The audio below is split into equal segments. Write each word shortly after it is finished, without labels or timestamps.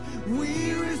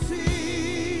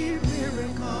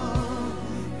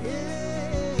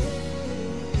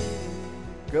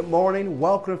Good morning.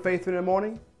 Welcome to Faith in the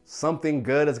Morning. Something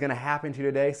good is going to happen to you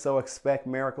today, so expect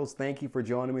miracles. Thank you for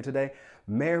joining me today.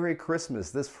 Merry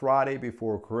Christmas. This Friday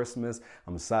before Christmas,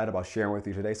 I'm excited about sharing with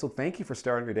you today. So thank you for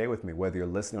starting your day with me, whether you're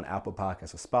listening on Apple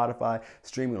Podcasts or Spotify,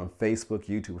 streaming on Facebook,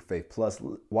 YouTube, or Faith Plus,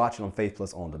 watching on Faith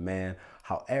Plus on demand.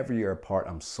 However you're a part,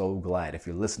 I'm so glad. If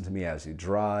you listen to me as you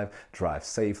drive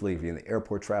safely. If you're in the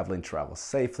airport traveling, travel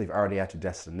safely. If you're already at your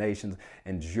destinations,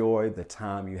 enjoy the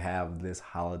time you have this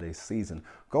holiday season.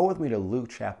 Go with me to Luke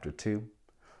chapter 2.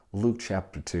 Luke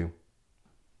chapter 2.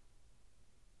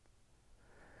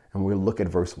 And we'll look at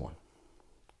verse 1.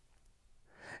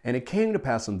 And it came to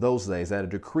pass in those days that a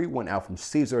decree went out from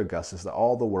Caesar Augustus that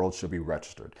all the world should be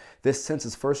registered. This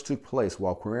census first took place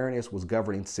while Quirinius was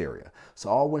governing Syria. So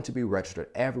all went to be registered,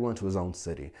 everyone to his own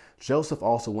city. Joseph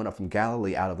also went up from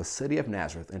Galilee out of the city of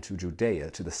Nazareth into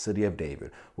Judea to the city of David,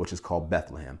 which is called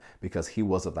Bethlehem, because he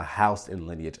was of the house and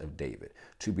lineage of David,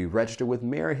 to be registered with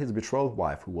Mary, his betrothed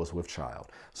wife, who was with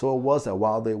child. So it was that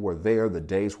while they were there, the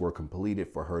days were completed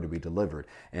for her to be delivered.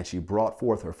 And she brought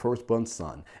forth her firstborn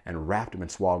son, and wrapped him in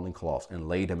swaddling cloths, and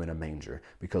laid him in a manger,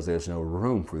 because there's no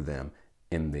room for them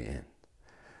in the inn.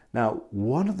 Now,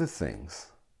 one of the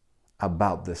things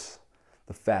about this,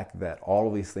 the fact that all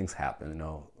of these things happen,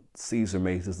 Caesar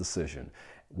made his decision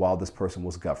while this person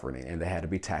was governing, and they had to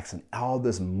be taxed, and all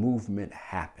this movement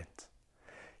happened.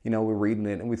 We're reading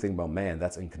it and we think about, man,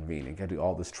 that's inconvenient. You got to do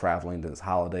all this traveling to this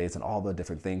holidays and all the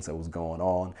different things that was going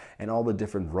on and all the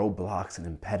different roadblocks and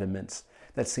impediments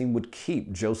that seemed would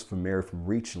keep Joseph and Mary from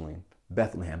reaching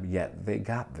Bethlehem, yet they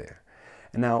got there.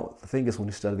 And now the thing is, when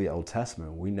you study the Old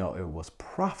Testament, we know it was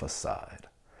prophesied.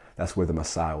 That's where the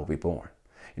Messiah will be born.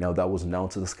 That was known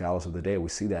to the scholars of the day. We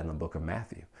see that in the book of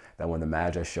Matthew, that when the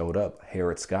Magi showed up,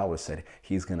 Herod's scholars said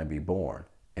he's going to be born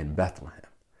in Bethlehem.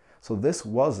 So this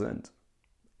wasn't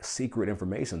secret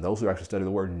information. Those who actually study the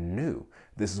word knew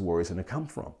this is where it's going to come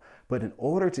from. But in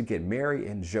order to get Mary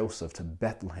and Joseph to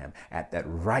Bethlehem at that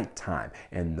right time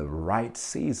and the right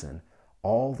season,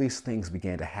 all these things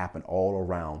began to happen all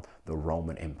around the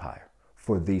Roman Empire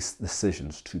for these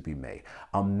decisions to be made.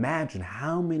 Imagine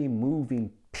how many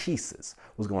moving pieces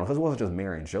was going on, because it wasn't just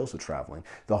Mary and Joseph traveling.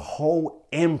 The whole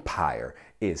empire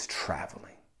is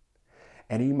traveling.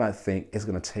 And you might think it's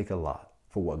going to take a lot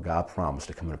for what God promised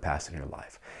to come to pass in your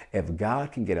life. If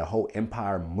God can get a whole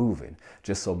empire moving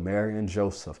just so Mary and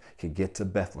Joseph can get to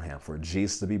Bethlehem, for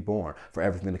Jesus to be born, for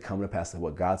everything to come to pass and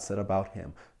what God said about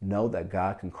him, know that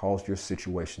God can cause your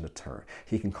situation to turn.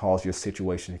 He can cause your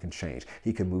situation to change.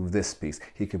 He can move this piece.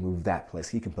 He can move that place.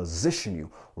 He can position you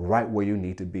right where you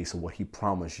need to be so what he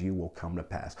promised you will come to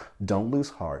pass. Don't lose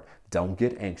heart. Don't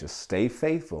get anxious. Stay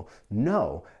faithful.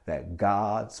 Know that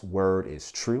God's word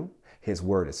is true. His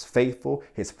word is faithful.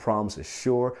 His promise is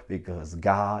sure, because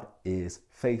God is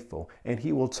faithful and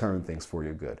he will turn things for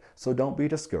your good. So don't be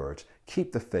discouraged.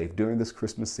 Keep the faith during this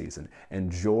Christmas season.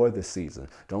 Enjoy the season.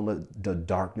 Don't let the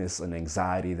darkness and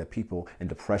anxiety that people and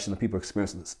depression that people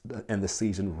experience in the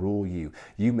season rule you.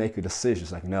 You make a decision.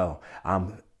 It's like, no,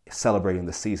 I'm celebrating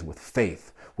the season with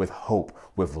faith, with hope,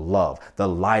 with love. The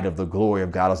light of the glory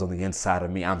of God is on the inside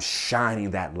of me. I'm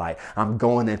shining that light. I'm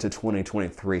going into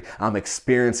 2023. I'm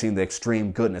experiencing the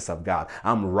extreme goodness of God.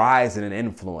 I'm rising in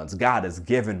influence. God has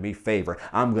given me favor.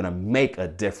 I'm going to make a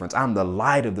difference. I'm the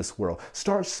light of this world.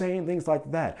 Start saying things like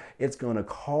that. It's going to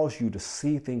cause you to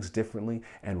see things differently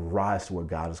and rise to where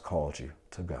God has called you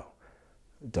to go.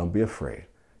 Don't be afraid.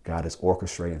 God is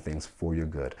orchestrating things for your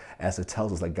good. As it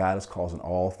tells us that God is causing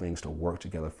all things to work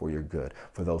together for your good,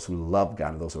 for those who love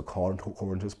God and those who are called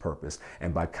according to his purpose.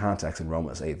 And by context in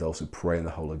Romans 8, those who pray in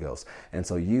the Holy Ghost. And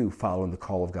so you following the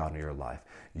call of God in your life,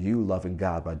 you loving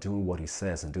God by doing what he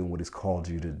says and doing what he's called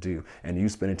you to do, and you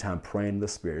spending time praying in the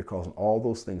Spirit, you're causing all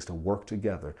those things to work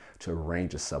together to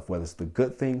arrange yourself, whether it's the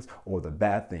good things or the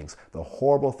bad things, the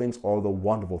horrible things or the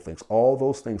wonderful things. All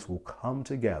those things will come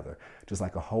together just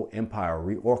like a whole empire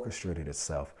reorchestrated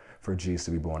itself for Jesus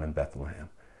to be born in Bethlehem.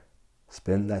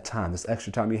 Spend that time, this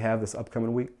extra time you have this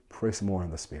upcoming week, pray some more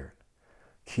in the Spirit.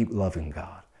 Keep loving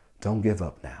God. Don't give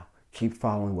up now. Keep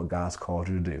following what God's called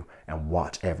you to do and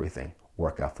watch everything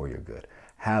work out for your good.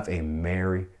 Have a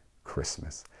Merry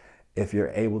Christmas. If you're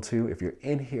able to, if you're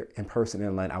in here in person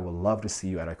in line, I would love to see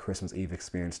you at our Christmas Eve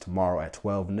experience tomorrow at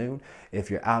 12 noon. If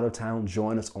you're out of town,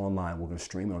 join us online. We're going to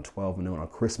stream it on 12 noon on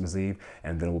Christmas Eve,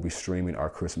 and then we'll be streaming our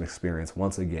Christmas experience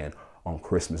once again on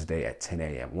Christmas Day at 10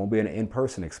 a.m. It won't be an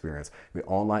in-person experience. It'll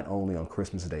be online only on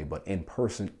Christmas Day, but in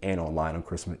person and online on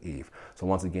Christmas Eve. So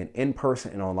once again, in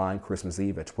person and online Christmas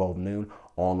Eve at 12 noon,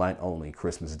 online only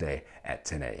Christmas Day at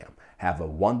 10 a.m. Have a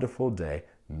wonderful day.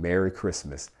 Merry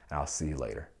Christmas, and I'll see you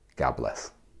later. God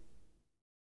bless.